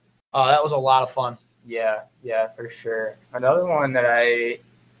fish. That was a lot of fun. Yeah, for sure. Another one that I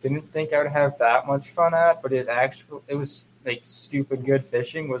didn't think I would have that much fun at, but it was like stupid good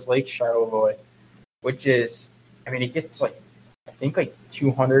fishing, was Lake Charlevoix, which is, I mean, it gets like, I think like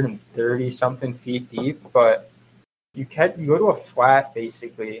 230 something feet deep, but you go to a flat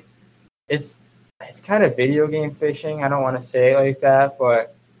basically. It's kind of video game fishing. I don't want to say it like that,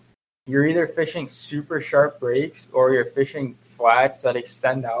 but you're either fishing super sharp breaks or you're fishing flats that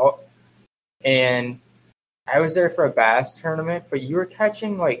extend out. And I was there for a bass tournament, but you were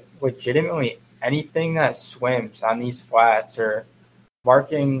catching like legitimately anything that swims on these flats, or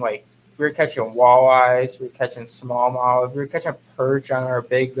marking, like we were catching walleyes, we were catching smallmouth, we were catching perch on our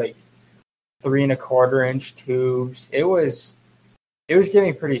big like 3 1/4 inch tubes. It was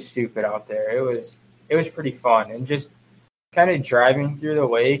getting pretty stupid out there. It was pretty fun, and just kind of driving through the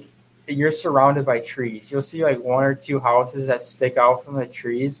lake. You're surrounded by trees. You'll see like 1 or 2 houses that stick out from the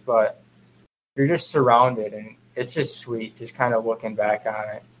trees, but you're just surrounded, and it's just sweet just kind of looking back on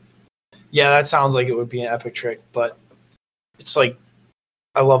it. Yeah, that sounds like it would be an epic trick, but it's like,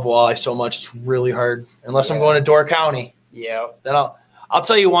 I love walleye so much. It's really hard unless I'm going to Door County. Yeah. Then I'll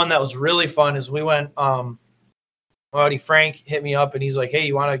tell you one that was really fun is we went, my buddy Frank hit me up and he's like, hey,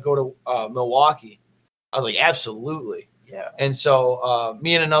 you want to go to Milwaukee? I was like, absolutely. Yeah. And so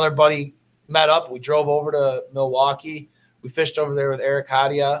me and another buddy met up. We drove over to Milwaukee. We fished over there with Eric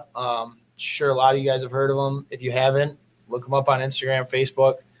Hadia. Sure, a lot of you guys have heard of him. If you haven't, look him up on Instagram,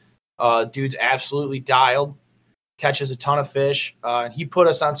 Facebook. Dude's absolutely dialed. Catches a ton of fish. And he put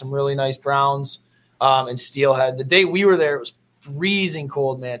us on some really nice browns and steelhead. The day we were there, it was freezing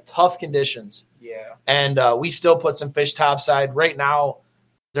cold, man. Tough conditions. Yeah. And we still put some fish topside. Right now,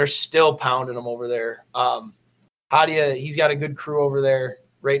 they're still pounding them over there. Hadia, he's got a good crew over there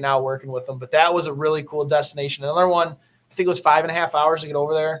right now working with them. But that was a really cool destination. Another one, I think it was 5.5 hours to get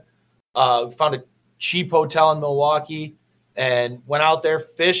over there. We found a cheap hotel in Milwaukee and went out there,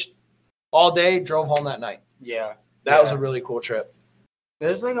 fished all day, drove home that night. Yeah. That was a really cool trip.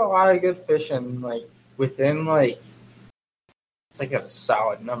 There's like a lot of good fishing, like within like, it's like a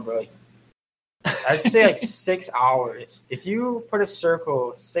solid number. Like I'd say like 6 hours. If you put a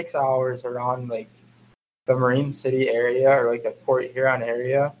circle 6 hours around like the Marine City area or like the Port Huron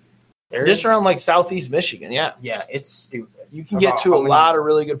area, just around like Southeast Michigan. Yeah. Yeah. It's stupid. You can get to a lot of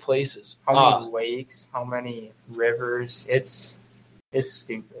really good places. How many lakes, how many rivers. It's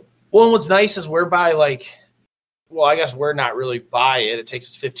stupid. Well, and what's nice is we're by like, well, I guess we're not really by it. It takes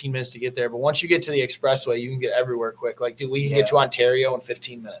us 15 minutes to get there. But once you get to the expressway, you can get everywhere quick. Like, dude, we can get to Ontario in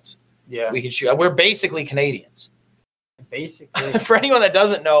 15 minutes. Yeah. We can shoot. We're basically Canadians. Basically. For anyone that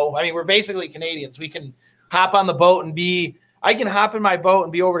doesn't know, I mean, we're basically Canadians. We can hop on the boat and I can hop in my boat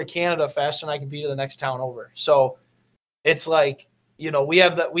and be over to Canada faster than I can be to the next town over. So it's like, we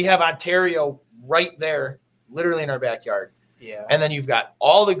have Ontario right there, literally in our backyard. Yeah. And then you've got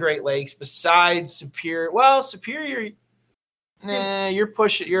all the Great Lakes besides Superior. Well, Superior, you're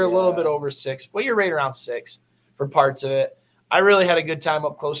pushing. You're a little bit over 6. Well, you're right around 6 for parts of it. I really had a good time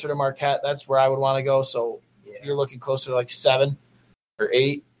up closer to Marquette. That's where I would want to go. So you're looking closer to like 7 or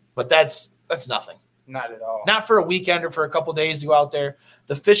 8. But that's nothing. Not at all. Not for a weekend or for a couple days to go out there.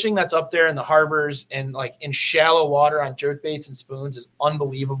 The fishing that's up there in the harbors and like in shallow water on jerk baits and spoons is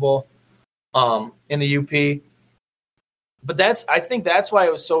unbelievable in the UP. But I think that's why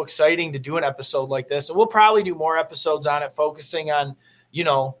it was so exciting to do an episode like this. And we'll probably do more episodes on it, focusing on,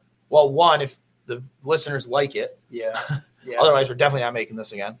 one, if the listeners like it. Yeah. Otherwise, we're definitely not making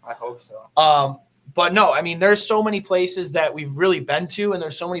this again. I hope so. But no, I mean, there's so many places that we've really been to, and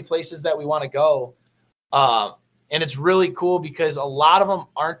there's so many places that we want to go. And it's really cool because a lot of them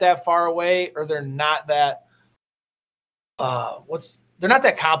aren't that far away, or they're not that they're not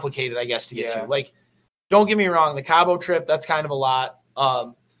that complicated, I guess, to get to. Like, don't get me wrong, the Cabo trip, that's kind of a lot.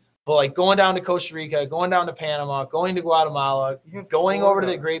 But like going down to Costa Rica, going down to Panama, going to Guatemala, going over to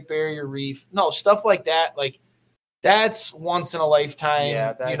the Great Barrier Reef, stuff like that. Like, that's once in a lifetime.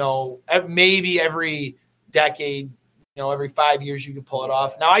 Yeah, maybe every decade, every 5 years you can pull it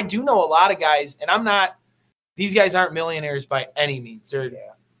off. Now, I do know a lot of guys, and these guys aren't millionaires by any means. They're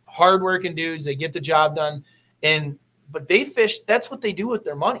hardworking dudes. They get the job done. But they fish. That's what they do with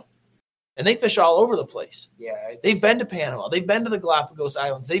their money. And they fish all over the place. Yeah. They've been to Panama. They've been to the Galapagos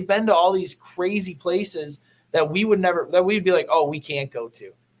Islands. They've been to all these crazy places that we'd be like, oh, we can't go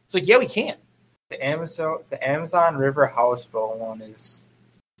to. It's like, yeah, we can. The Amazon River houseboat one is.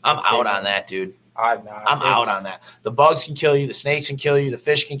 I'm out on that, dude. I'm not. I'm out on that. The bugs can kill you. The snakes can kill you. The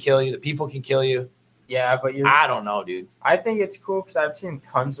fish can kill you. The people can kill you. Yeah, but I don't know, dude. I think it's cool because I've seen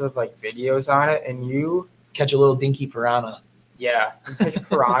tons of like videos on it, and you catch a little dinky piranha. Yeah, you catch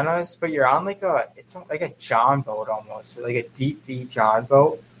piranhas, but you're on like a John boat almost, like a deep V John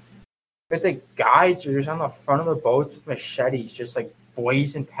boat. But the guys are just on the front of the boats with machetes, just like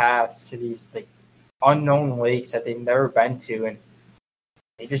blazing paths to these like unknown lakes that they've never been to, and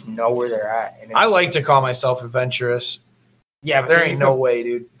they just know where they're at. And I like to call myself adventurous. Yeah, but there ain't no way,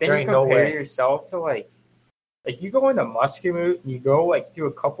 dude. There ain't no way. Then you compare yourself to like you go into Muscatine and you go like do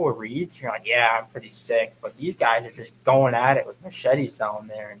a couple of reeds, and you're like, yeah, I'm pretty sick. But these guys are just going at it with machetes down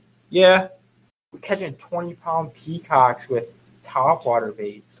there. And yeah, we're catching 20-pound peacocks with topwater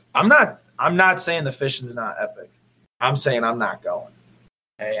baits. I'm not saying the fishing's not epic. I'm saying I'm not going.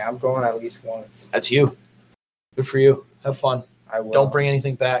 Hey, I'm going at least once. That's you. Good for you. Have fun. I will. Don't bring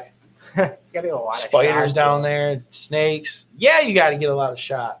anything back. You gotta get a lot of spiders down there, snakes. Yeah, you got to get a lot of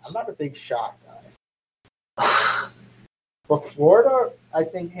shots. I'm not a big shot guy. But Florida, I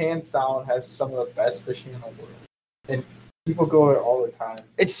think, hands down, has some of the best fishing in the world, and people go there all the time.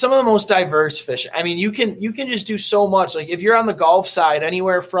 It's some of the most diverse fishing. I mean, you can just do so much. Like if you're on the Gulf side,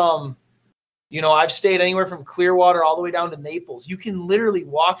 anywhere from, I've stayed anywhere from Clearwater all the way down to Naples. You can literally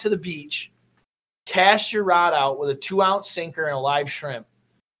walk to the beach, cast your rod out with a 2-ounce sinker and a live shrimp,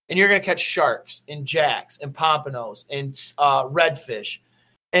 and you're going to catch sharks and jacks and pompanos and redfish,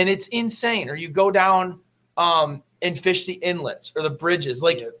 and it's insane. Or you go down and fish the inlets or the bridges.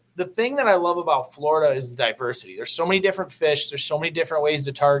 Like the thing that I love about Florida is the diversity. There's so many different fish. There's so many different ways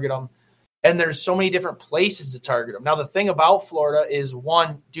to target them. And there's so many different places to target them. Now, the thing about Florida is,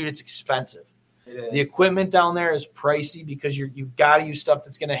 one, dude, it's expensive. It is. The equipment down there is pricey because you've got to use stuff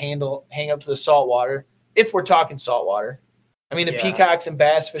that's going to hang up to the saltwater. If we're talking saltwater. I mean, the peacocks and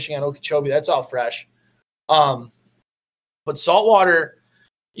bass fishing on Okeechobee, that's all fresh. But saltwater,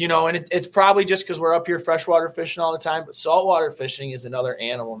 and it's probably just because we're up here freshwater fishing all the time, but saltwater fishing is another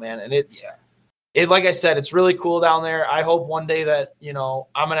animal, man. And like I said, it's really cool down there. I hope one day that,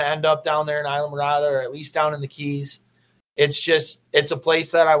 I'm going to end up down there in Isla Mirada or at least down in the Keys. It's a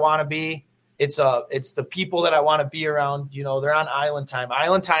place that I want to be. It's the people that I want to be around. They're on island time.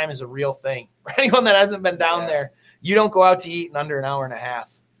 Island time is a real thing. For anyone that hasn't been down there, you don't go out to eat in under an hour and a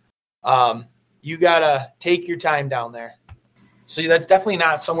half. You got to take your time down there. So that's definitely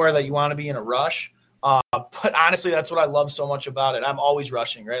not somewhere that you want to be in a rush. But honestly, that's what I love so much about it. I'm always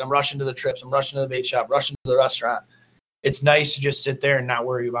rushing, right? I'm rushing to the trips. I'm rushing to the bait shop, rushing to the restaurant. It's nice to just sit there and not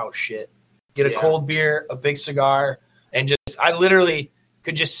worry about shit. Get a cold beer, a big cigar, and I literally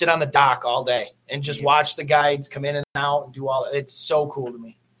could just sit on the dock all day and just watch the guides come in and out and do all that. It's so cool to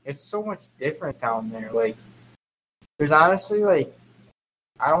me. It's so much different down there. Like, there's honestly, like,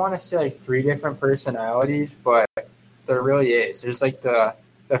 I don't want to say like 3 different personalities, but there really is. There's like the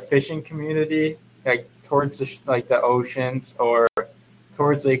fishing community, like towards the oceans or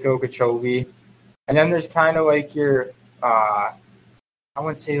towards Lake Okeechobee, and then there's kind of like your I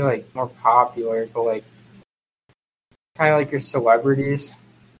wouldn't say like more popular, but like kind of like your celebrities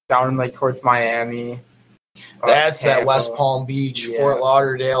down in like towards Miami. That's Tampa. That West Palm Beach, Fort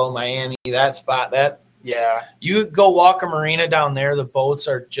Lauderdale, Miami, that spot. You go walk a marina down there. The boats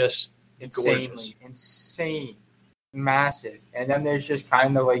are just insane, massive. And then there's just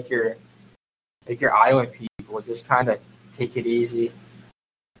kind of like your island people, just kind of take it easy,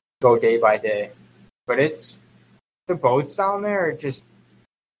 go day by day. But the boats down there are just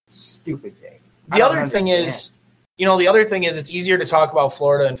stupid big. The other thing is it's easier to talk about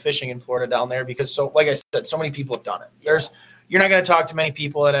Florida and fishing in Florida down there because, so like I said, so many people have done it. You're not going to talk to many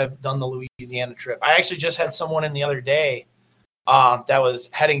people that have done the Louisiana trip. I actually just had someone in the other day that was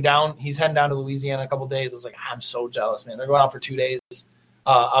heading down. He's heading down to Louisiana in a couple of days. I was like, I'm so jealous, man. They're going out for 2 days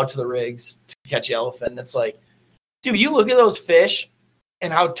out to the rigs to catch yellowfin. And it's like, dude, you look at those fish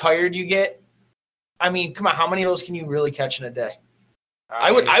and how tired you get. I mean, come on, how many of those can you really catch in a day?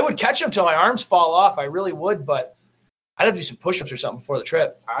 I would catch them till my arms fall off. I really would, but I'd have to do some push-ups or something before the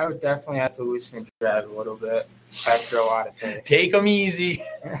trip. I would definitely have to loosen the drag a little bit after a lot of fish. Take them easy.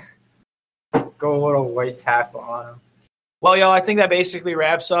 Go a little white tackle on them. Well, y'all, I think that basically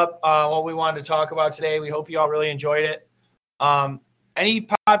wraps up what we wanted to talk about today. We hope you all really enjoyed it.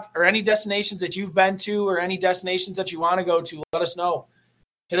 Any destinations that you've been to or any destinations that you want to go to, let us know.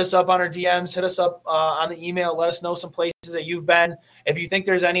 Hit us up on our DMs. Hit us up on the email. Let us know some places that you've been. If you think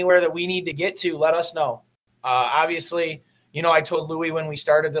there's anywhere that we need to get to, let us know. Obviously, I told Louis when we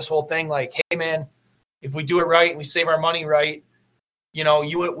started this whole thing, like, hey, man, if we do it right and we save our money right,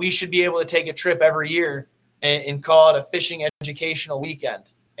 we should be able to take a trip every year and call it a fishing educational weekend.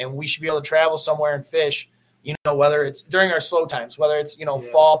 And we should be able to travel somewhere and fish, whether it's during our slow times, whether it's,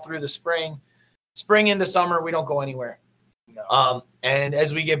 fall through the spring into summer, we don't go anywhere. No. And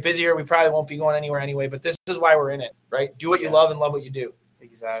as we get busier, we probably won't be going anywhere anyway, but this is why we're in it, right? Do what you love and love what you do.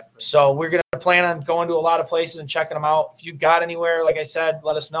 Exactly. So we're going to plan on going to a lot of places and checking them out. If you got anywhere, like I said,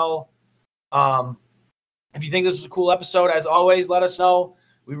 let us know. If you think this was a cool episode, as always, let us know.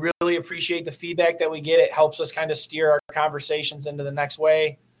 We really appreciate the feedback that we get. It helps us kind of steer our conversations into the next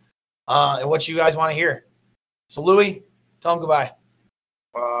way and what you guys want to hear. So, Louis, tell them goodbye.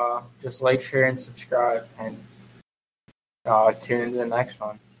 Just like, share, and subscribe, and tune into the next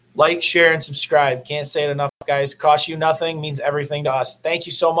one. Like, share, and subscribe. Can't say it enough, guys. Costs you nothing, means everything to us. Thank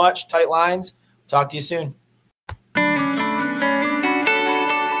you so much. Tight lines. Talk to you soon.